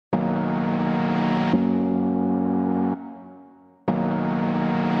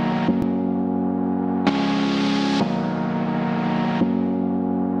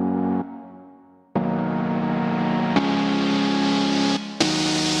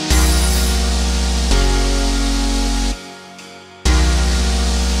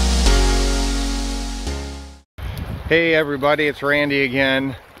Hey everybody, it's Randy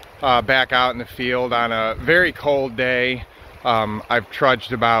again, back out in the field on a very cold day. I've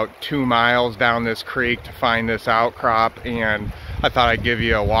trudged about 2 miles down this creek to find this outcrop, and I thought I'd give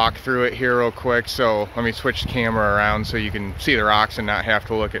you a walk through it here real quick. So let me switch the camera around so you can see the rocks and not have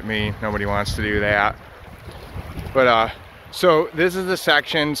to look at me. Nobody wants to do that. But so this is the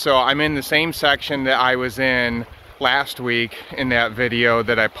section. So I'm in the same section that I was in last week in that video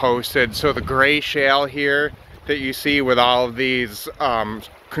that I posted. So the gray shale here that you see with all of these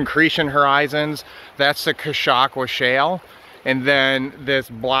concretion horizons, that's the Cazenovia shale. And then this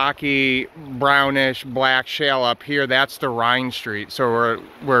blocky brownish black shale up here, that's the Rhine Street. So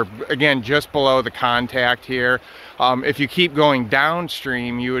we're again just below the contact here. If you keep going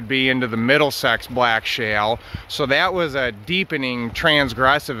downstream, you would be into the Middlesex black shale. So that was a deepening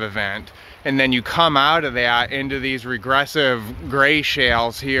transgressive event. And then you come out of that into these regressive gray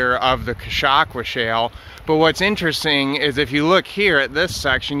shales here of the Cazenovia shale. But what's interesting is if you look here at this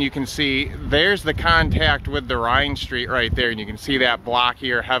section, you can see there's the contact with the Rhine Street right there, and you can see that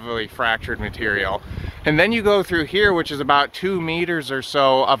blockier, heavily fractured material. And then you go through here, which is about 2 meters or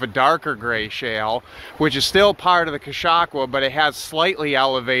so of a darker gray shale, which is still part of the Cazenovia, but it has slightly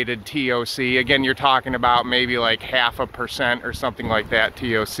elevated TOC. Again, you're talking about maybe like 0.5% or something like that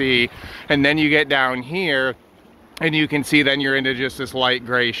TOC. And then you get down here, and you can see then you're into just this light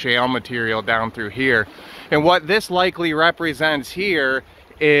gray shale material down through here. And what this likely represents here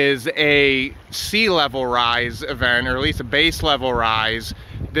is a sea level rise event, or at least a base level rise,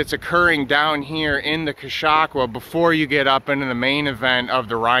 that's occurring down here in the Cazenovia before you get up into the main event of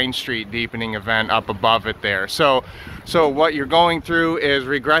the Rhine Street deepening event up above it there. So what you're going through is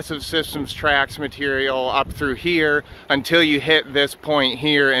regressive systems tracks material up through here until you hit this point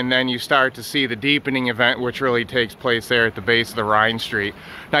here, and then you start to see the deepening event, which really takes place there at the base of the Rhine Street.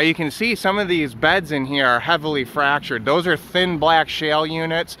 Now you can see some of these beds in here are heavily fractured. Those are thin black shale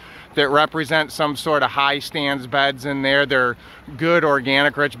units that represent some sort of high stands beds in there. They're good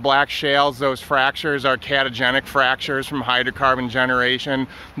organic rich black shales. Those fractures are catagenic fractures from hydrocarbon generation.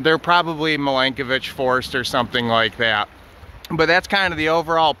 They're probably Milankovitch forced or something like that. But that's kind of the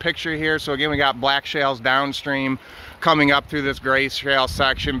overall picture here. So again, we got black shales downstream coming up through this gray shale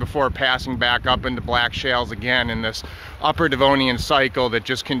section before passing back up into black shales again in this upper Devonian cycle that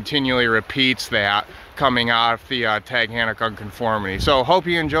just continually repeats that coming off the Taghanic unconformity. So hope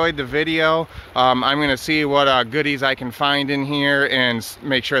you enjoyed the video. I'm going to see what goodies I can find in here and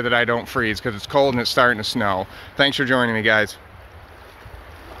make sure that I don't freeze because it's cold and it's starting to snow. Thanks for joining me, guys.